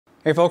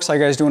Hey folks, how you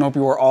guys doing? Hope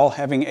you are all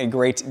having a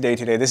great day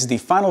today. This is the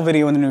final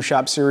video in the new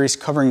shop series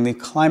covering the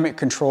climate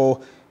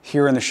control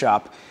here in the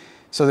shop.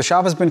 So the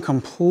shop has been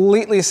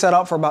completely set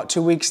up for about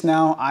 2 weeks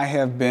now. I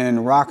have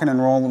been rocking and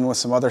rolling with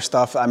some other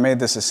stuff. I made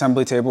this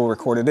assembly table,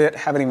 recorded it,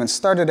 haven't even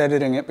started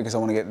editing it because I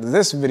want to get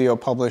this video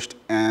published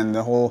and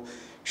the whole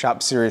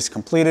shop series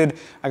completed.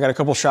 I got a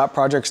couple shop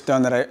projects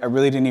done that I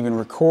really didn't even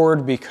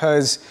record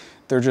because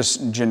they're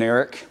just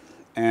generic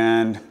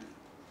and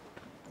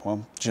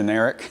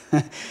generic.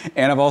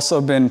 And I've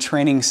also been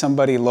training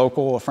somebody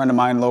local, a friend of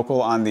mine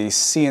local, on the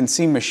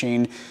CNC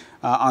machine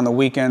on the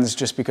weekends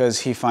just because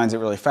he finds it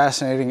really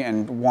fascinating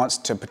and wants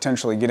to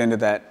potentially get into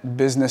that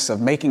business of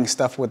making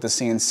stuff with the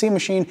CNC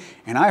machine.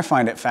 And I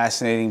find it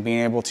fascinating being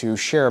able to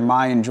share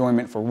my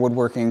enjoyment for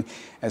woodworking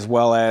as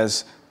well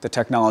as the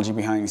technology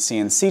behind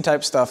CNC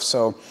type stuff.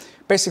 So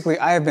basically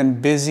I have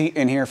been busy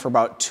in here for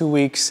about 2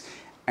 weeks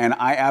and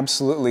I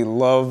absolutely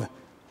love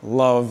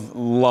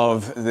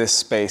this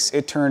space.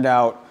 It turned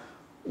out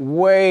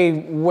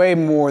way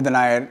more than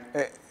I had.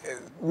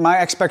 My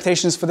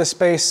expectations for this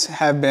space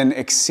have been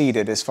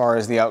exceeded as far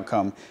as the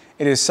outcome.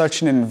 It is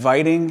such an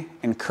inviting,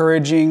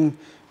 encouraging,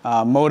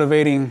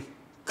 motivating,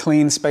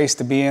 clean space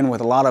to be in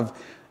with a lot of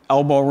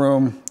elbow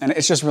room, and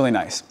it's just really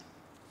nice.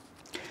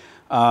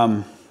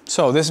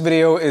 So this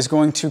video is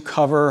going to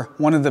cover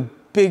one of the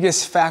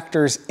biggest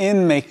factors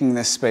in making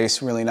this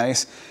space really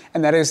nice,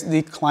 and that is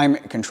the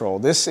climate control.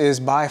 This is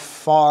by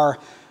far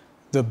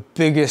the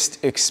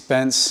biggest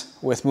expense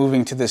with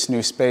moving to this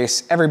new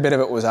space. Every bit of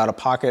it was out of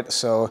pocket,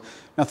 so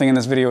nothing in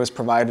this video is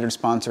provided or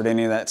sponsored,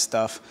 any of that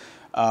stuff.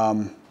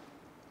 So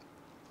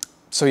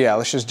yeah,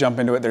 let's just jump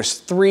into it. There's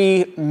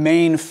 3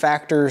 main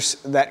factors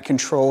that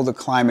control the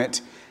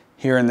climate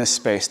here in this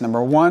space.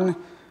 Number 1,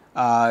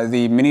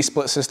 the mini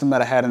split system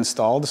that I had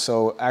installed,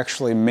 so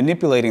actually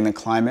manipulating the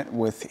climate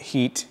with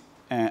heat,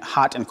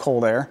 hot and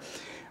cold air.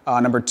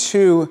 Number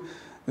 2,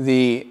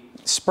 the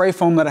spray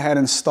foam that I had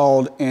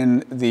installed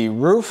in the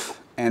roof,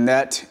 and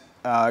that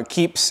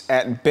keeps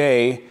at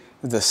bay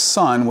the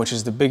sun, which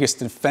is the biggest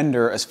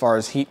defender as far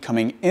as heat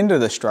coming into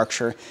the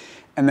structure.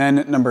 And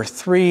then number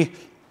 3,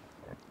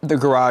 the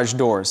garage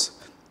doors.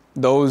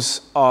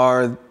 Those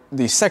are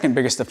the second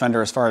biggest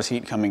defender as far as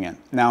heat coming in.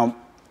 Now,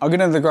 I'll get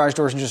into the garage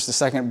doors in just a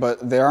second,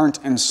 but they aren't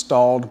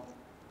installed.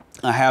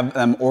 I have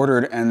them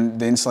ordered and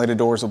the insulated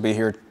doors will be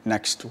here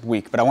next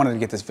week, but I wanted to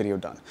get this video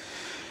done.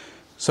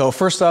 So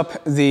first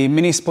up, the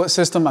mini split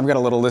system. I've got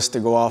a little list to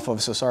go off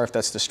of, so sorry if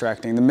that's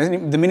distracting.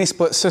 The mini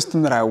split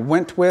system that I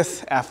went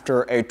with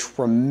after a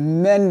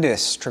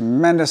tremendous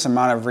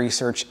amount of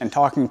research and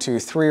talking to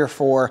 3 or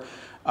 4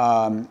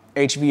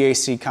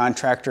 HVAC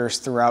contractors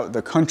throughout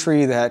the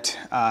country that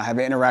have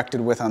interacted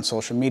with on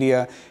social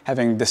media,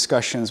 having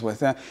discussions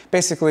with them.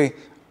 Basically,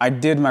 I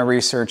did my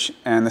research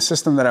and the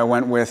system that I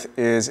went with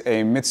is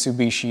a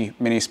Mitsubishi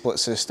mini split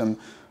system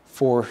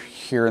for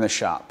here in the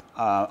shop.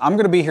 I'm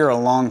gonna be here a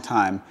long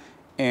time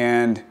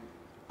and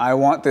I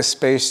want this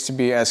space to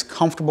be as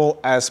comfortable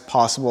as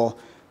possible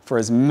for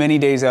as many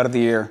days out of the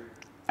year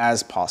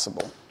as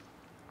possible.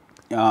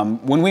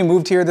 When we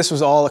moved here, this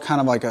was all kind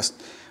of like a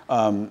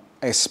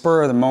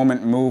spur of the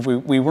moment move.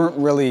 We weren't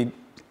really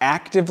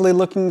actively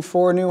looking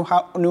for a new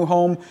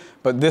home,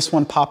 but this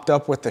one popped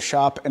up with the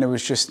shop and it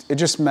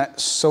just met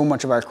so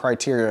much of our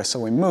criteria. So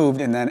we moved,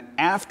 and then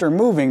after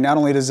moving, not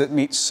only does it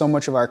meet so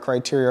much of our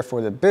criteria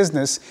for the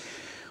business,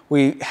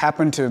 we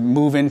happened to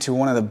move into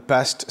one of the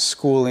best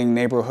schooling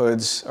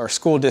neighborhoods or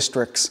school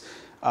districts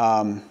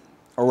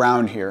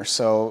around here.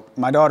 So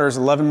my daughter's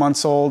 11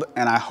 months old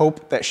and I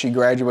hope that she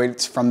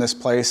graduates from this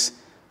place,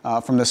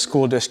 from this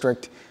school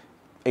district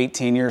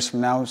 18 years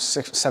from now,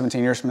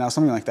 17 years from now,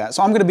 something like that.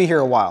 So I'm gonna be here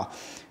a while.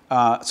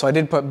 So I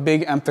did put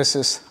big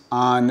emphasis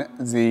on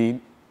the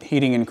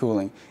heating and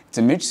cooling. It's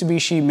a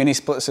Mitsubishi mini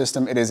split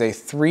system. It is a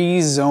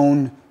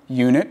 3-zone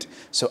unit.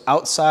 So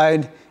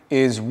outside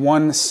is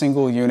 1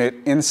 single unit.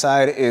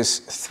 Inside is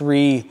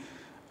 3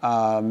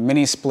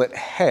 mini split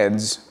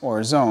heads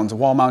or zones,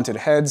 wall-mounted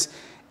heads.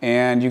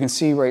 And you can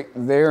see right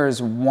there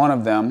is one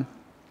of them.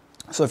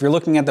 So if you're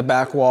looking at the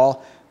back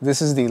wall,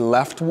 this is the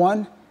left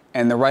one,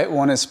 and the right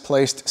one is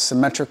placed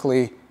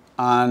symmetrically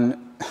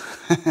on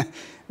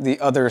the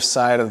other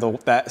side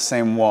of that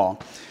same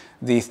wall.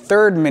 The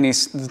third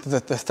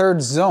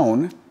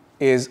zone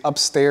is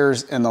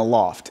upstairs in the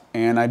loft,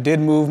 and I did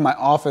move my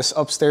office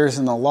upstairs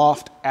in the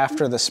loft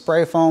after the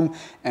spray foam,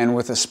 and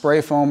with the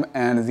spray foam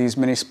and these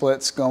mini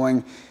splits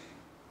going,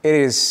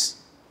 it's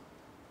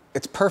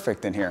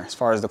perfect in here as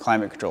far as the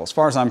climate control, as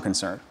far as I'm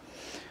concerned.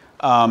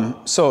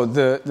 So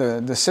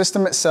the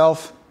system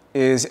itself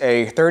is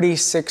a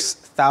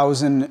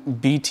 36,000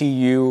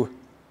 BTU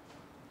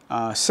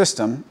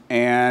system,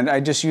 and I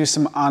just used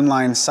some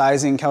online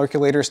sizing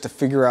calculators to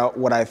figure out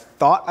what I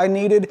thought I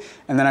needed,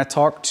 and then I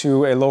talked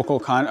to a local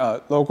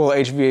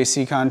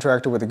HVAC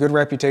contractor with a good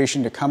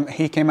reputation to come.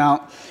 He came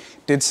out,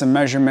 did some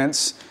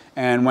measurements,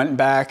 and went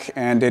back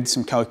and did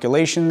some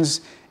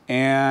calculations,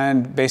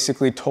 and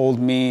basically told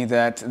me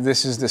that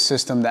this is the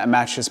system that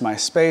matches my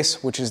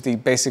space, which is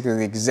basically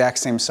the exact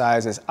same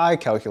size as I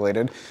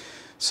calculated.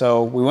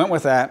 So we went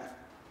with that,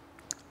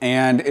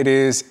 and it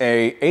is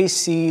a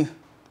AC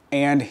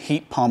and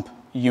heat pump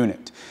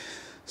unit.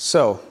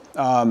 So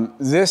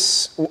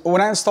when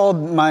I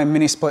installed my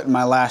mini split in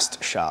my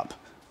last shop,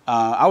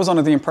 I was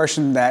under the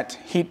impression that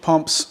heat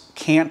pumps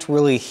can't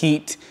really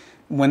heat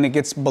when it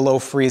gets below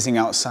freezing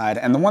outside.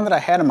 And the one that I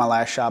had in my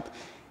last shop,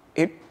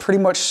 it pretty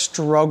much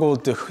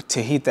struggled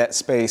to heat that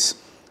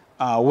space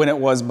when it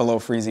was below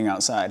freezing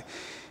outside.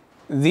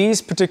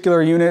 These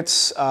particular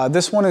units,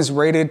 this one is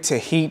rated to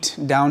heat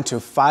down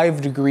to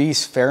 5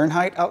 degrees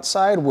Fahrenheit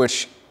outside,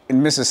 which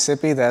in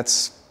Mississippi,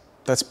 that's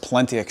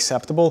plenty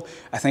acceptable.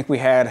 I think we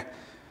had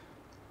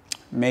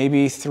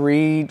maybe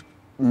three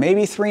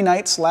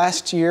nights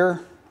last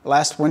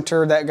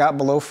winter that got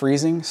below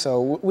freezing.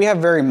 So we have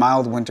very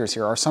mild winters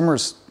here. Our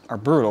summers are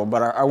brutal,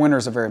 but our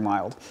winters are very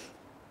mild.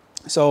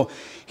 So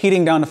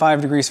heating down to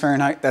 5 degrees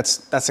Fahrenheit,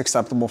 that's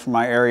acceptable for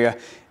my area.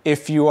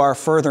 If you are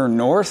further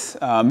north,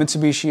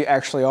 Mitsubishi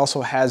actually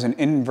also has an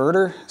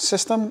inverter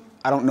system.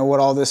 I don't know what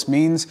all this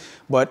means,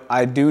 but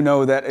I do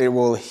know that it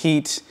will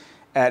heat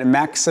at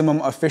maximum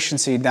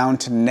efficiency down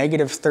to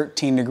negative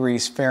 13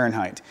 degrees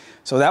Fahrenheit.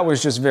 So that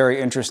was just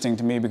very interesting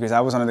to me because I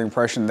was under the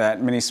impression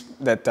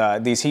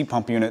that these heat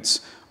pump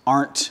units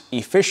aren't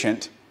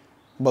efficient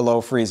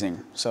below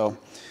freezing. So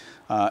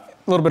a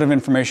little bit of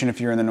information if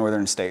you're in the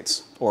northern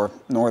states or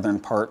northern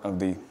part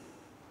of if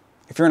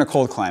you're in a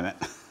cold climate.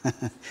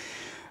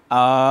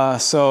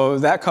 So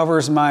that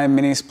covers my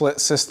mini split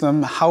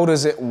system. How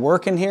does it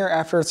work in here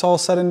after it's all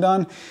said and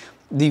done?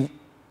 The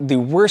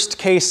worst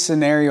case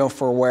scenario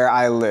for where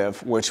I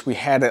live, which we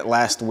had it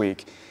last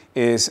week,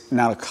 is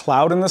not a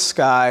cloud in the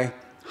sky,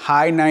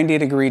 high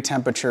 90-degree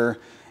temperature,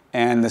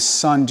 and the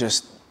sun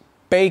just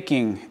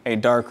baking a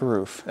dark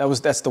roof.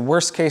 That's the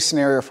worst case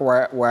scenario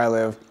for where I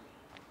live.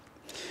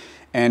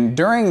 And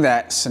during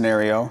that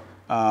scenario,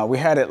 we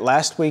had it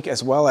last week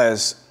as well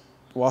as,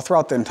 well,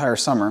 throughout the entire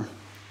summer.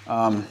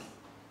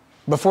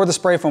 Before the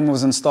spray foam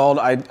was installed,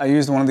 I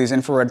used one of these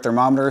infrared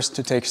thermometers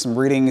to take some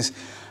readings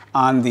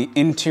on the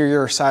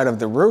interior side of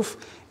the roof,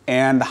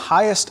 and the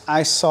highest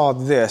I saw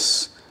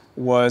this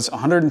was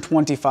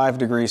 125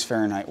 degrees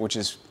Fahrenheit,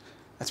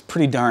 that's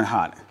pretty darn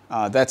hot.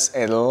 That's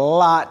a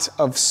lot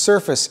of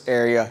surface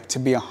area to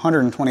be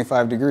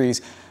 125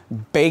 degrees,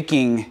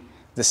 baking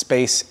the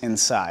space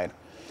inside.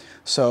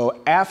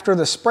 So after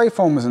the spray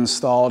foam was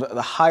installed,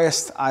 the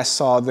highest I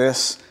saw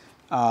this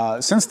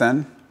since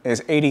then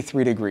is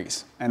 83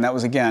 degrees. And that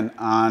was again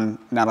on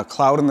not a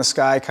cloud in the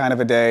sky kind of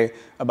a day,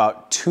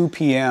 about 2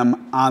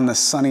 p.m. on the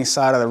sunny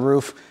side of the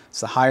roof.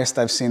 It's the highest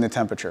I've seen the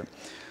temperature.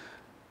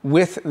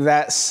 With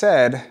that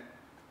said,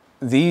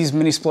 these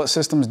mini split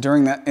systems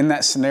in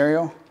that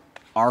scenario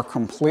are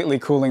completely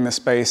cooling the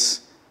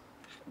space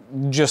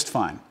just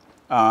fine.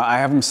 I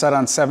have them set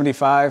on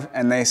 75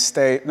 and they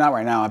stay, not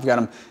right now, I've got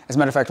them, as a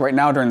matter of fact, right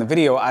now during the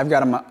video, I've got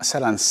them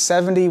set on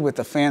 70 with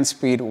the fan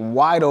speed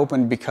wide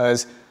open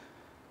because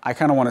I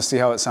kind of want to see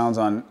how it sounds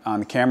on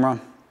the camera.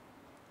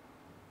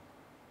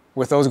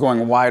 With those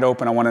going wide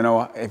open, I want to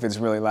know if it's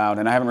really loud.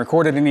 And I haven't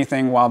recorded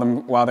anything while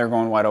they're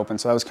going wide open,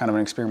 so that was kind of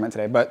an experiment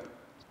today. But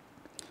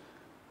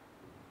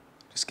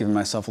just giving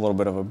myself a little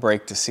bit of a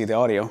break to hear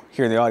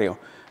the audio.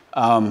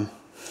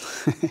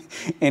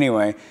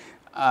 Anyway,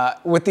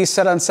 with these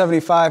set on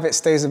 75, it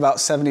stays about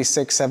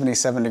 76,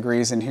 77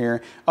 degrees in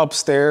here.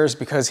 Upstairs,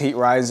 because heat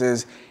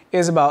rises,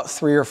 is about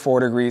 3 or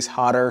 4 degrees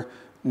hotter.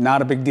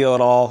 Not a big deal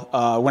at all.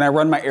 When I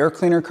run my air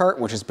cleaner cart,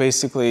 which is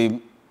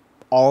basically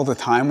all the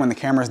time when the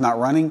camera's not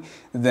running,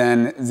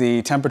 then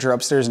the temperature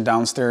upstairs and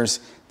downstairs,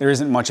 there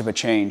isn't much of a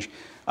change.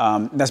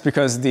 That's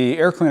because the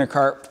air cleaner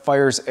cart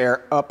fires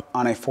air up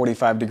on a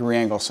 45-degree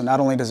angle. So not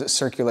only does it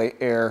circulate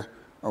air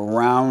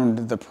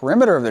around the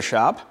perimeter of the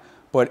shop,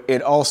 but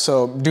it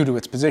also, due to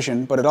its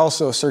position, but it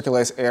also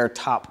circulates air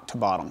top to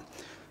bottom.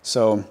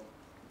 So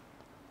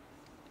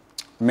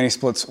mini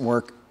splits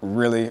work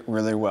really,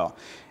 really well.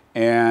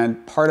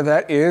 And part of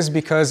that is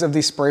because of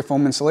the spray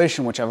foam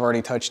insulation, which I've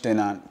already touched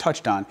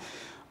on.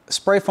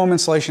 Spray foam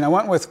insulation, I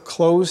went with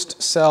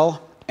closed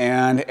cell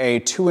and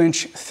a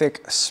 2-inch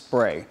thick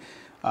spray.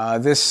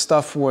 This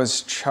stuff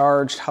was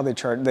charged,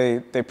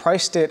 they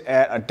priced it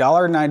at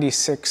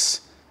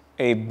 $1.96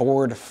 a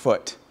board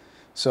foot.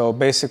 So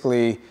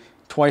basically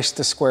twice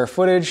the square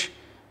footage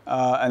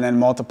and then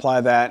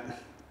multiply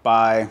that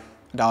by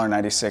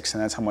 $1.96,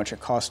 and that's how much it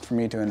cost for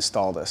me to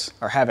install this,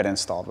 or have it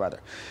installed rather.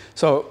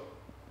 So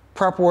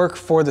prep work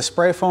for the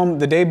spray foam.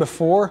 The day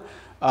before,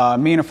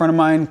 me and a friend of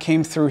mine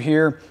came through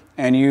here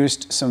and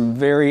used some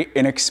very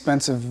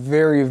inexpensive,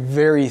 very,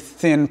 very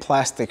thin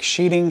plastic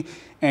sheeting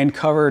and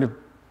covered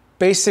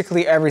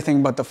basically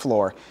everything but the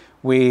floor.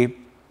 We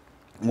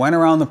went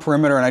around the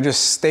perimeter and I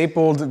just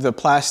stapled the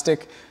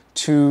plastic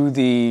to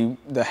the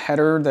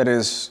header that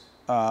is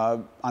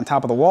on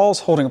top of the walls,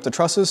 holding up the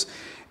trusses.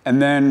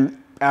 And then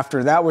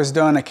after that was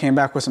done, I came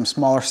back with some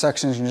smaller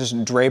sections and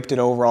just draped it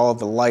over all of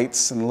the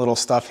lights and little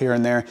stuff here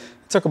and there.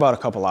 It took about a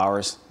couple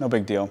hours, no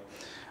big deal.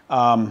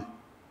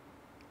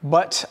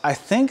 but I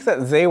think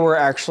that they were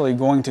actually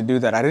going to do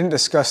that. I didn't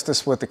discuss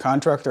this with the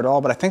contractor at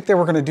all, but I think they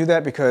were going to do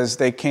that because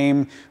they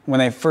came, when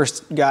they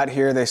first got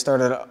here, they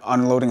started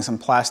unloading some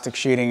plastic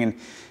sheeting,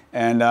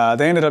 and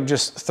they ended up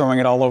just throwing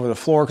it all over the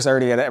floor because I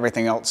already had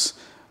everything else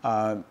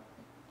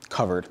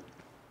covered.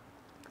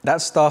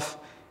 That stuff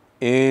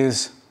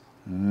is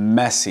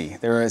messy.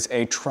 There is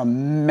a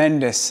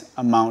tremendous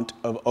amount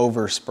of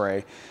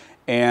overspray,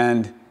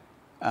 and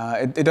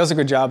it does a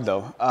good job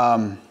though.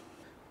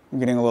 I'm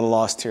getting a little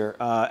lost here.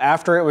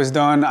 After it was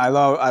done, I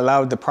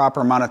allowed the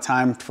proper amount of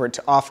time for it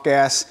to off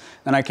gas.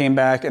 Then I came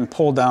back and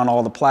pulled down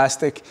all the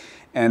plastic,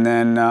 and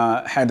then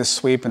had to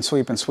sweep and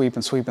sweep and sweep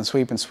and sweep and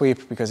sweep and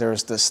sweep because there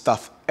was this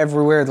stuff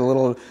everywhere, the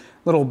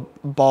little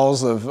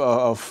balls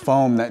of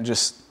foam that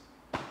just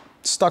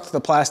stuck to the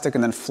plastic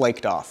and then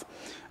flaked off.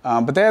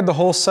 But they had the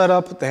whole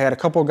setup. They had a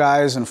couple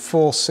guys in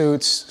full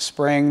suits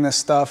spraying this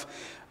stuff.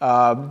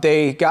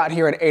 They got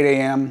here at 8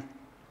 a.m.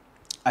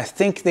 I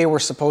think they were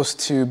supposed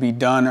to be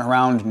done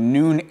around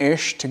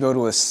noon-ish to go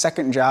to a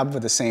second job for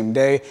the same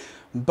day,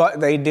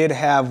 but they did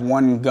have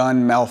one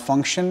gun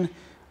malfunction.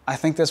 I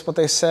think that's what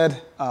they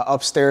said,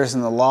 upstairs in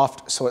the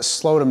loft, so it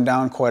slowed them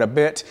down quite a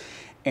bit.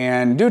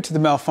 And due to the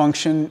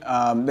malfunction,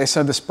 they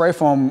said the spray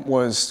foam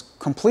was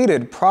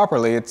completed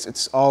properly.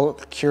 It's all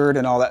cured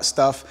and all that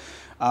stuff,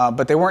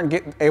 but they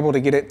weren't able to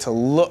get it to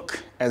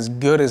look as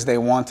good as they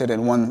wanted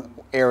in one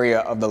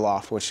area of the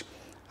loft, which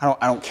I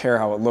don't care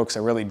how it looks, I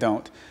really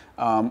don't.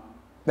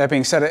 That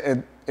being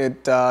said,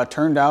 it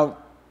turned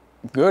out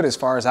good as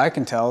far as I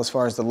can tell, as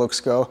far as the looks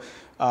go.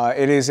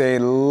 It is a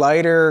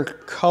lighter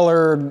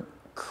colored,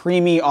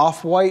 creamy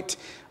off-white,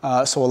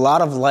 so a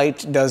lot of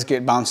light does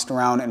get bounced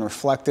around and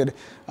reflected,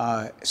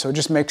 so it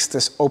just makes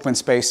this open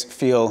space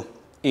feel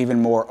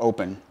even more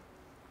open.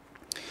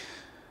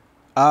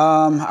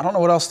 I don't know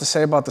what else to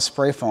say about the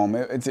spray foam.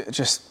 It's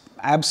just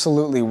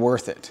absolutely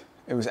worth it.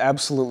 It was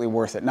absolutely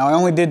worth it. Now, I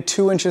only did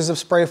 2 inches of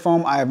spray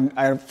foam.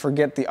 I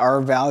forget the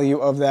R value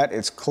of that.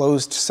 It's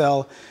closed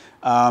cell.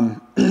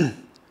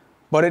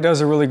 But it does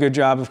a really good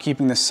job of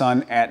keeping the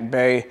sun at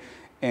bay.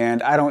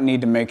 And I don't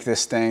need to make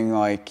this thing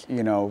like,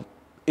 you know,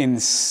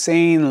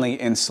 insanely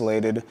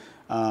insulated.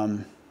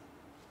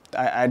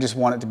 I just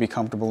want it to be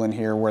comfortable in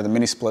here where the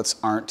mini splits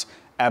aren't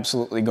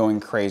absolutely going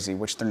crazy,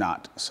 which they're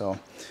not. So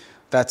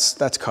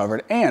that's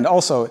covered. And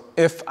also,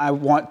 if I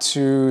want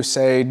to,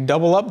 say,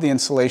 double up the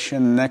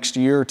insulation next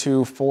year or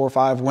 2, 4,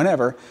 5,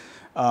 whenever,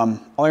 all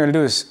I gotta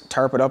do is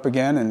tarp it up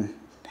again and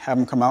have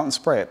them come out and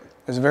spray it.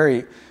 It's a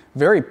very,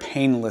 very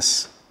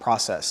painless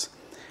process.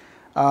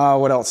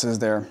 What else is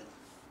there?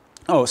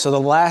 Oh, so the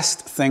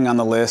last thing on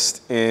the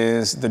list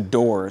is the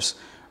doors.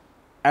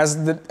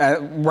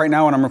 Right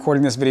now when I'm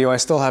recording this video, I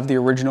still have the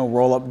original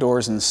roll-up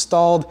doors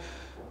installed.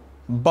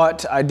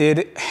 But I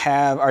did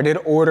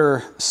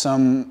order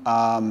some,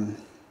 I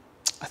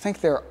think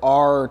there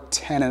are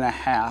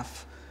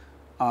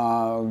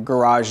 10.5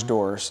 garage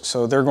doors.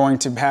 So they're going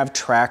to have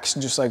tracks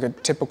just like a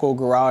typical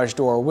garage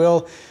door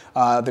will.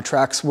 The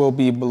tracks will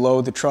be below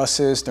the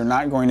trusses. They're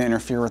not going to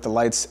interfere with the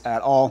lights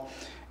at all.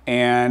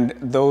 And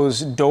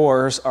those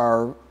doors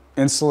are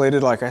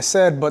insulated, like I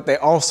said, but they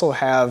also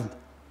have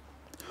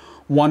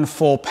one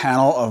full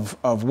panel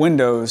of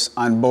windows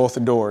on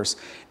both doors.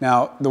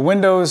 Now, the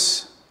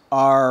windows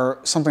are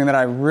something that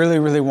I really,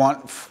 really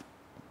want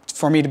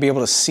for me to be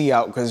able to see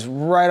out, because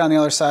right on the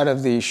other side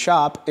of the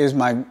shop is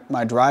my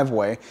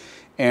driveway,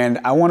 and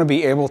I want to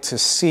be able to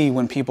see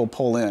when people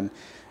pull in.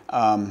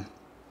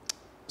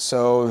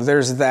 So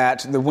there's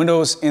that. The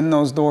windows in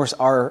those doors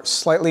are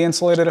slightly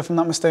insulated, if I'm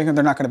not mistaken.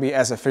 They're not going to be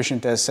as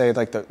efficient as, say,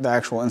 like the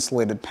actual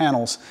insulated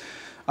panels.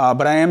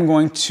 But I am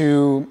going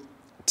to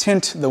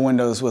tint the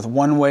windows with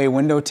one-way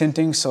window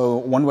tinting, so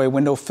one-way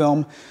window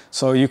film,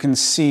 so you can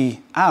see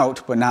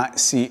out but not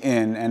see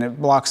in, and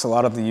it blocks a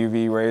lot of the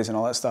UV rays and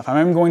all that stuff.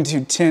 I'm going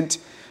to tint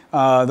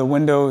the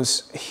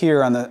windows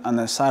here on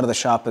the side of the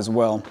shop as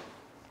well,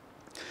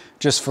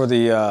 just for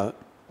the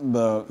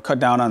cut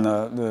down on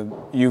the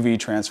UV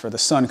transfer, the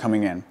sun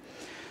coming in.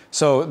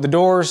 So the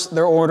doors,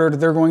 they're ordered,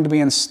 they're going to be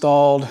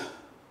installed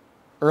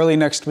early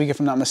next week if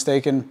I'm not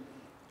mistaken.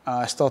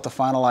 I still have to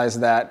finalize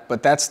that,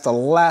 but that's the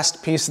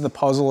last piece of the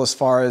puzzle as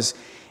far as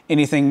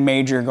anything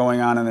major going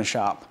on in the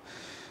shop.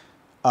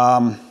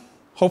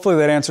 Hopefully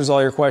that answers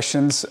all your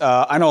questions.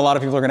 I know a lot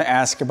of people are going to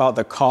ask about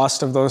the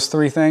cost of those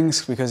 3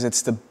 things because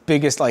it's the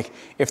biggest, like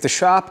if the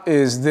shop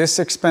is this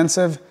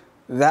expensive,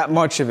 that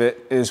much of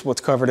it is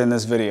what's covered in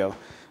this video.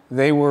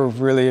 They were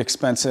really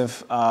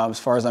expensive as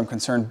far as I'm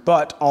concerned,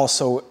 but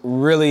also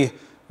really,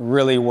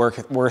 really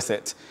worth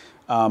it.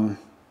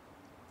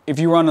 If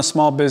you run a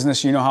small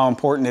business, you know how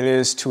important it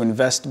is to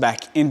invest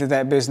back into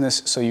that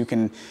business so you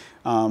can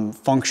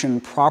function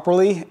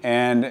properly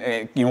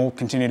and you know,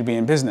 continue to be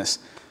in business.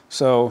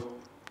 So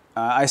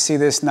I see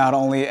this not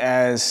only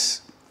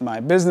as my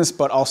business,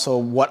 but also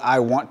what I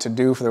want to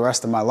do for the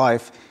rest of my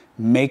life,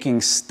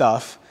 making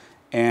stuff.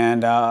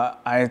 And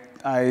I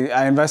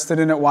invested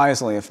in it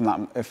wisely,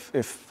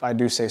 if I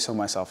do say so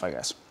myself, I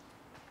guess.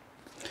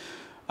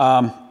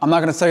 I'm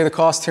not going to tell you the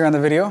cost here on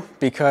the video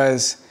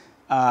because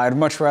I'd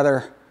much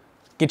rather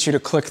get you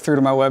to click through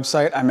to my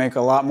website. I make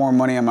a lot more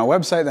money on my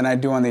website than I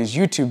do on these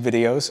YouTube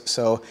videos.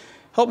 So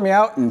help me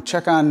out and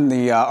check on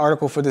the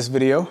article for this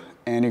video,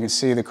 and you can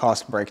see the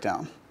cost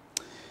breakdown.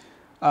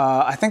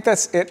 I think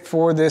that's it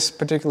for this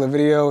particular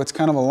video. It's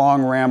kind of a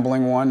long,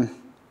 rambling one,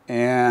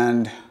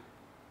 and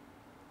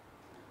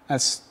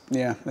this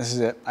is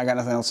it. I got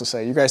nothing else to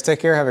say. You guys take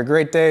care. Have a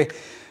great day.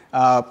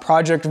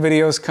 Project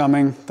videos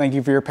coming. Thank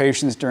you for your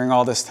patience during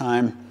all this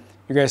time.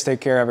 You guys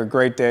take care. Have a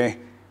great day,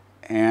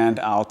 and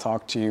I'll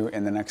talk to you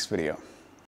in the next video.